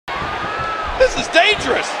is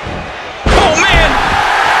dangerous. Oh, man.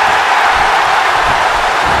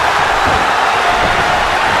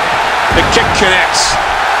 The kick connects.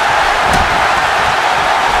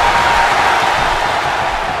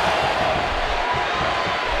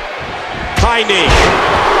 High knee.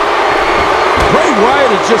 Bray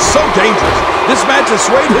Wyatt is just so dangerous. This match has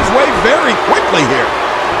swayed his way very quickly here.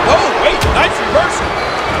 Oh, wait, nice reversal.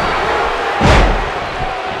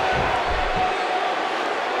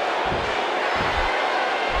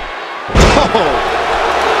 Oh.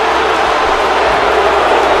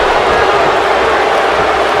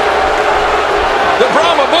 The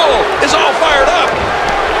Brahma Bull is all fired up.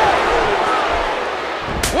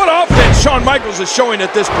 What offense Shawn Michaels is showing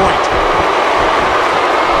at this point.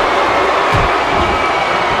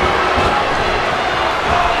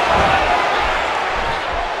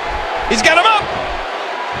 He's got him up.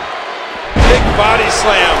 Big body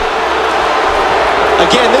slam.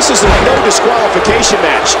 Again, this is a no disqualification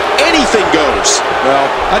match. Anything goes. Well,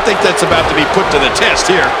 I think that's about to be put to the test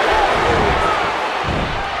here.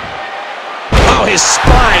 Oh, his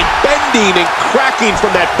spine bending and cracking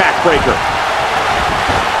from that backbreaker.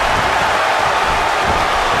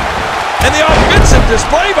 And the offensive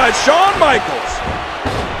display by Shawn Michaels.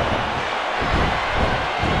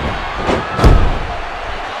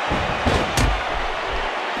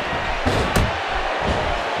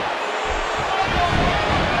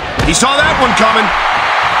 He saw that one coming.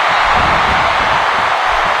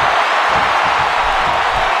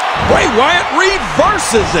 Bray Wyatt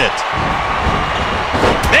reverses it.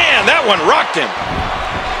 Man, that one rocked him.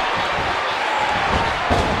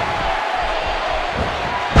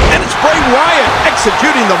 And it's Bray Wyatt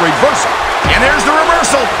executing the reversal. And there's the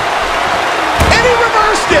reversal. And he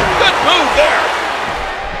reversed it. Good move there.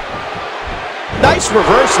 Nice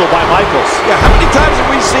reversal by Michaels. Yeah, how many times have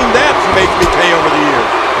we seen that from HBK over the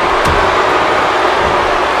years?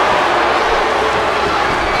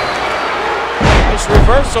 Nice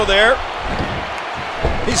reversal there.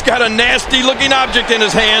 He's got a nasty looking object in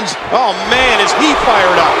his hands. Oh man, is he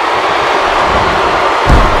fired up.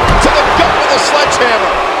 To the gut with a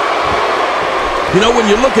sledgehammer. You know, when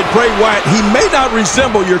you look at Bray Wyatt, he may not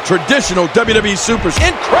resemble your traditional WWE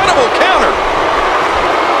superstar. Incredible counter.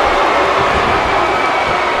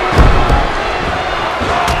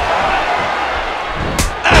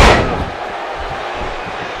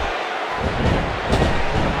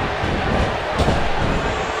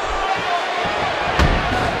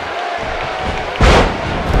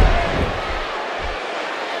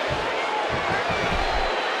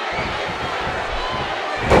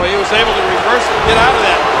 Able to reverse it and get out of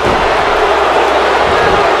that.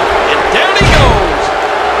 And down he goes.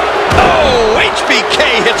 Oh,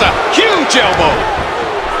 HBK hits a huge elbow.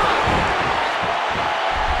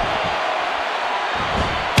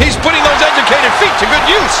 He's putting those educated feet to good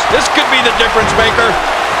use. This could be the difference maker.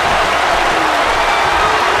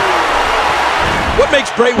 What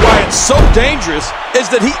makes Bray Wyatt so dangerous is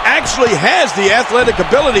that he actually has the athletic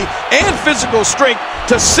ability and physical strength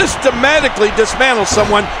to systematically dismantle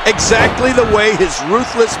someone exactly the way his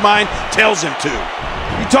ruthless mind tells him to.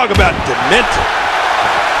 You talk about demented.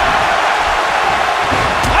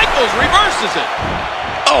 Michaels reverses it.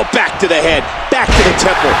 Oh, back to the head, back to the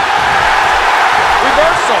temple.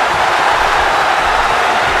 Reversal.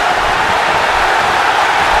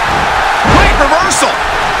 Great reversal.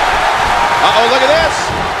 Uh-oh, look at this.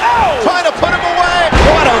 Ow! Trying to put him away.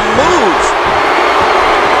 What a move.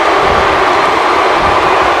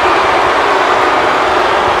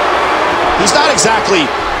 He's not exactly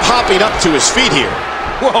hopping up to his feet here.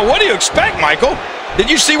 Well, what do you expect, Michael? Did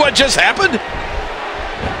you see what just happened?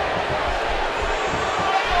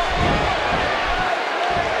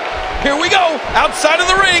 Here we go, outside of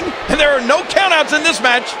the ring, and there are no countouts in this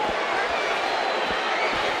match.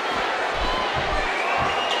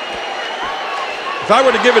 If I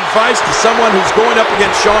were to give advice to someone who's going up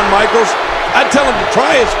against Shawn Michaels, I'd tell him to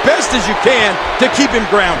try as best as you can to keep him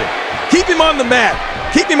grounded. Keep him on the mat.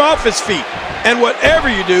 Keep him off his feet. And whatever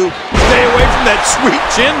you do, stay away from that sweet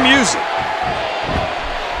chin music.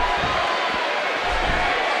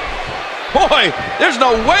 Boy, there's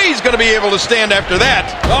no way he's going to be able to stand after that.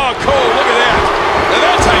 Oh, Cole, look at that. Now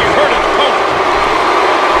that's how you hurt an opponent.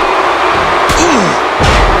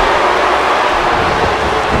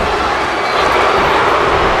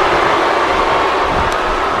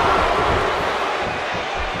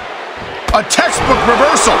 A textbook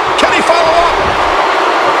reversal. Can he follow up?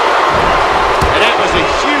 And that was a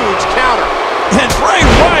huge counter. And Bray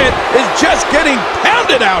Wyatt is just getting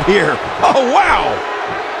pounded out here. Oh, wow.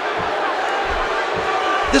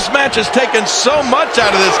 This match has taken so much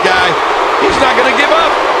out of this guy. He's not going to give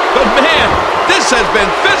up. But man, this been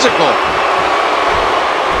physical.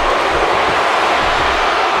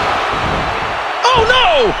 Oh,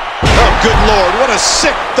 no! Oh, good Lord, what a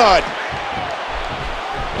sick thud.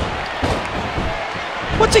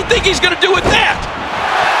 What's he think he's going to do with that?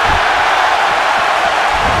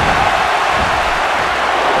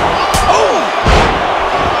 Oh!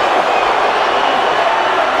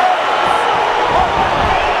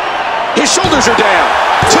 His shoulders are down.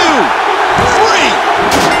 2, 3.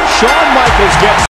 Shawn Michaels gets